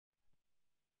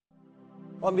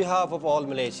On behalf of all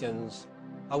Malaysians,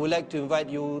 I would like to invite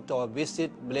you to our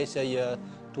Visit Malaysia Year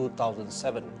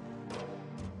 2007.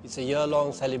 It's a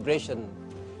year-long celebration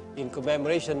in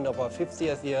commemoration of our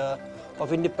 50th year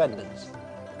of independence.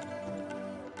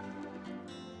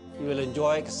 We will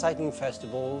enjoy exciting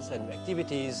festivals and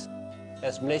activities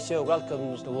as Malaysia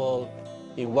welcomes the world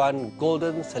in one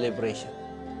golden celebration.